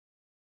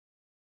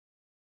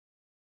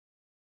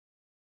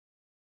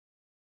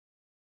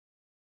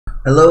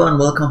Hello and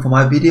welcome for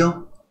my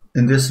video.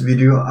 In this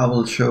video I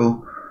will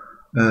show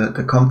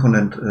the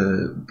component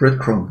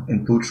breadcrumb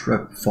in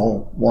Bootstrap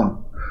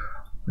 4.1.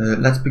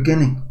 Let's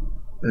begin.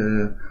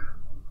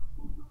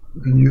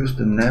 We can use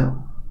the nav.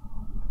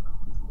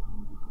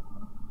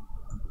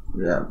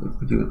 Yeah, we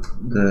could do it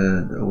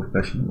the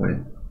old-fashioned way.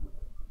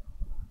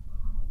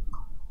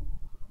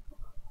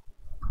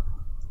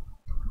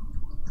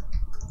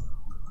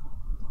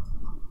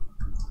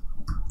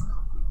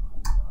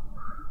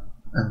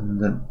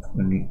 And then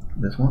we need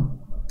this one.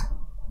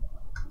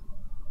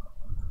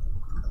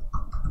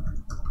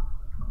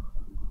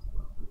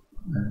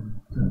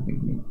 And then we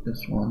need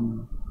this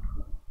one.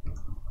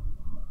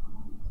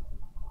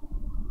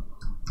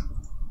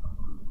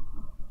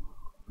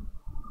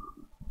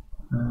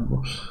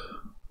 Whoops.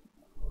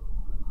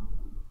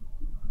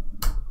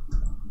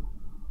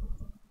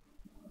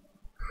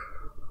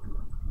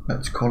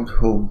 Let's call it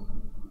home.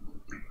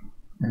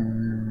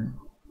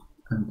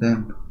 And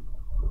then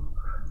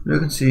you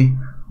can see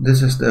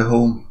this is the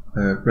home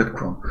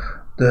breadcrumb.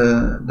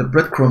 The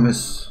breadcrumb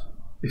is,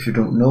 if you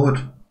don't know it,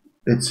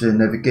 it's a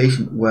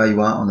navigation where you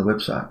are on the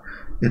website.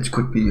 It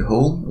could be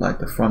home, like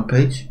the front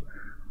page,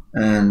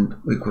 and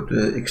we could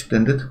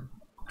extend it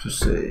to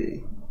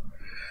say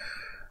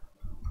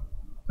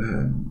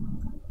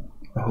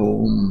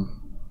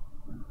home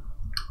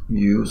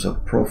user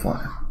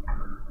profile,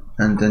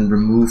 and then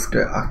remove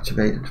the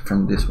activated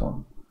from this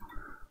one.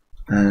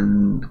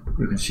 And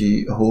you can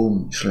see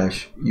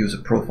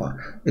home/user profile.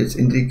 It's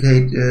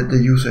indicate the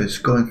user is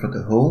going for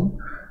the home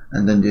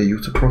and then the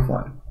user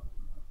profile.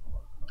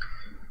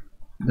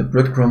 The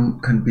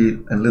breadcrumb can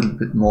be a little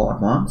bit more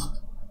advanced.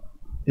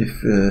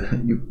 If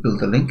you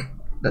build a link,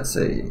 let's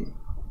say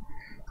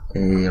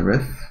a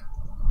ref,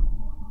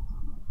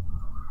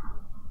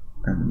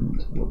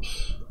 and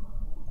whoops,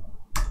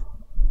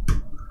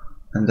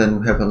 and then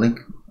we have a link.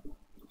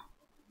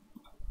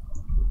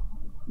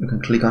 You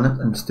can click on it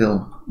and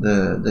still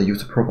the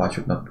user profile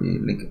should not be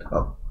linked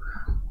up.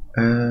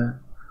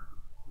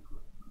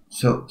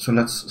 So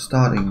let's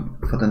starting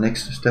for the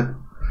next step.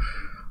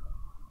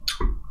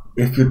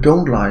 If you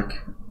don't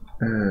like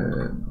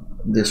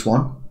this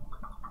one,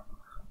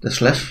 the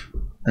slash,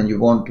 and you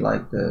want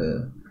like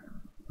the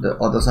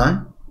other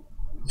sign,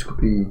 this could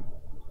be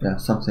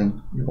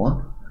something you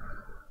want.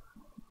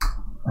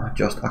 I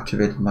just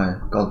activated my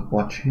gold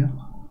watch here,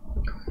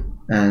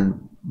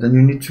 and then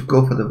you need to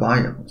go for the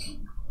variables.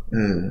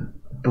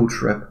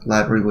 Bootstrap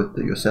library with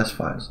the USS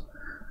files,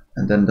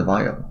 and then the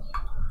variables.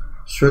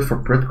 Search for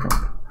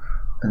breadcrumb,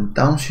 and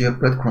down here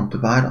breadcrumb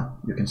divider,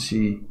 you can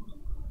see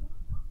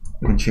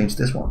you can change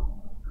this one.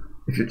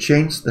 If you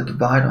change the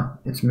divider,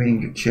 it's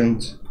meaning you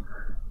change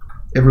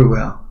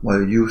everywhere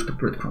where you use the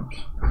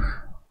breadcrumbs.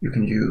 You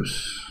can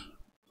use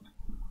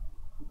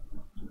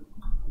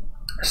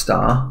a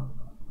star,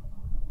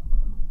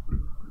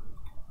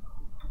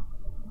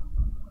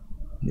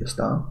 here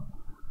star.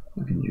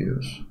 You can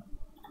use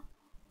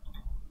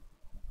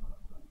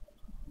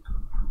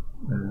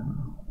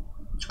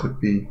it could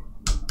be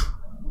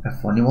a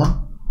funny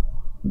one,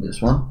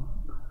 this one,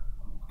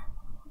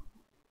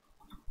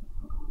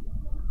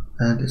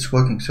 and it's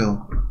working.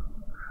 So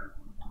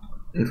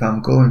if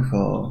I'm going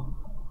for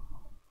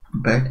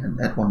back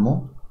and add one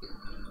more,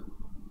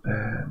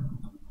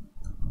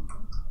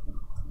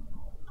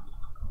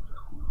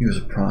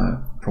 user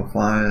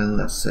profile,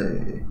 let's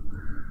say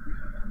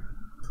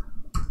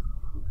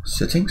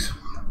settings.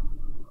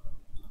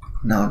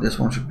 Now this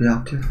one should be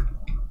active.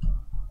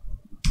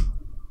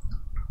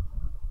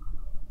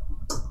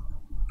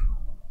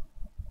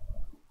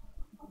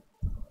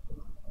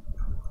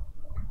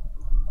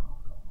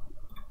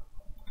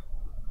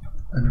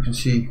 And you can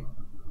see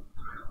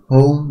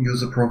home,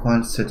 user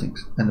profile,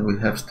 settings, and we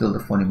have still the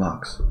funny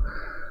marks.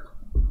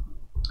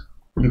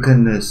 You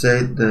can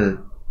say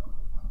the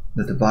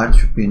divider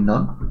should be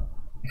none.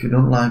 If you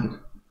don't like it,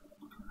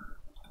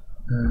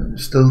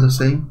 still the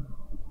same.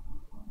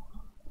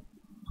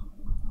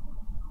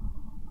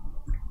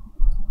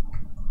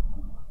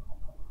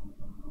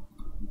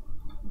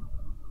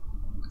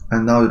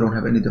 And now you don't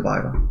have any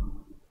divider.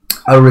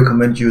 I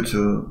recommend you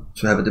to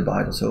have a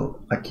divider,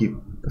 so I keep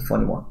the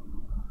funny one.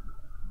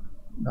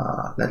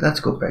 Let's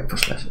go back for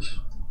slashes.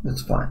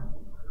 That's fine.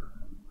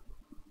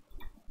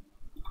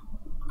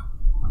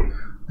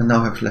 And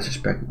now I have slashes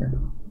back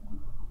again.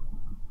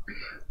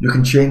 You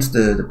can change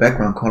the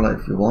background color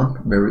if you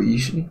want, very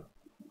easily.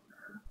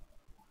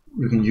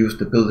 You can use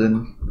the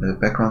built-in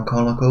background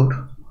color code.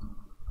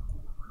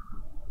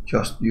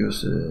 Just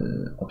use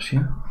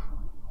option.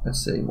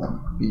 Let's say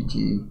one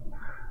BG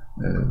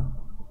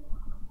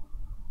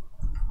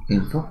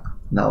info.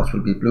 Now it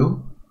will be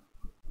blue.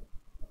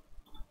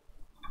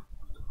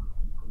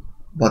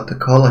 But the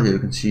color here you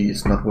can see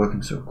is not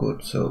working so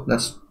good, so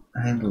let's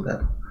handle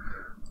that.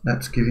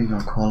 Let's give him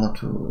a color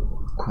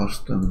to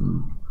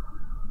custom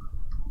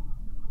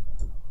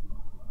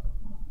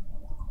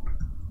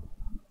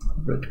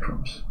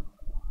breadcrumbs,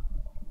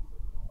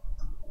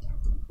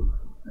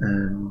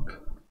 and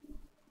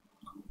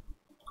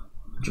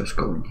just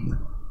go in here.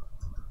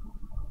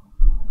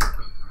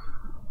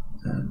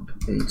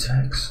 A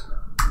tags.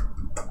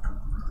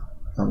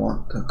 I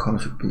want the color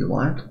should be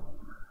white,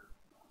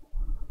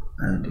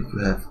 and if you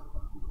have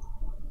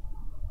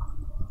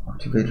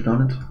activated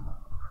on it,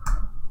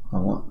 I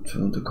want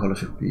the color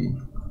should be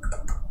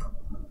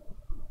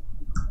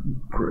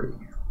gray.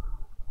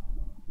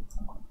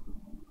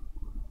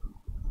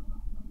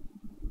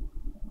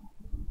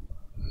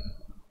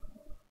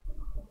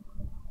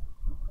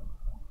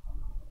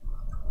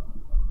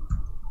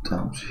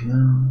 Down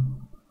here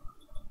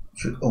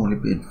should only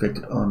be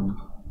infected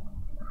on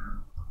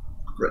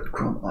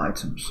breadcrumb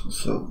items,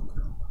 so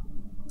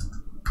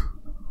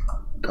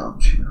down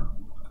here.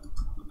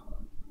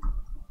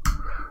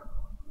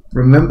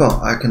 Remember,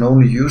 I can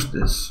only use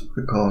this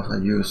because I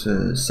use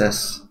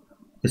SAS.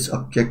 It's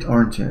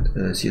object-oriented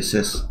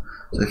CSS.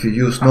 So if you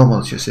use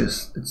normal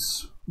CSS, it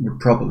will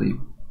probably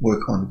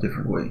work on a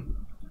different way.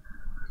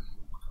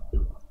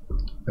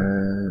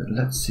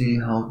 Let's see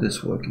how this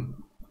is working.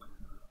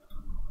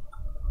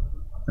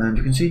 And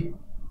you can see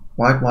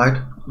white,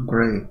 white,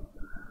 gray.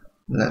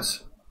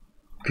 Let's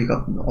pick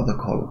up another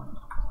color.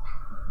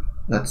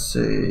 Let's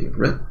say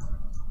red.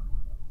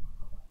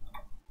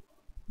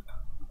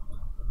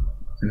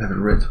 You have it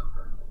red.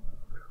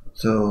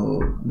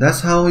 So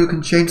that's how you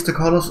can change the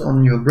colors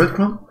on your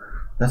breadcrumb.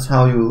 That's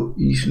how you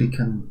easily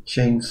can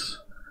change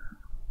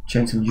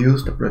and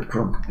use the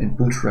breadcrumb in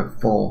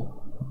Bootstrap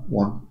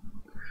 4.1.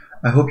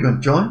 I hope you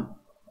enjoy.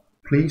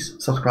 Please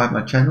subscribe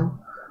my channel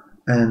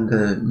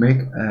and make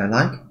a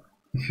like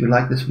if you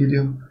like this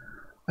video.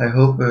 I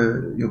hope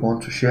you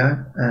want to share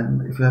it,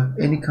 and if you have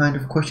any kind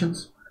of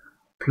questions,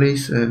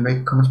 please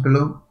make comments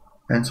below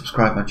and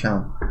subscribe my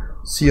channel.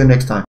 See you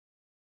next time.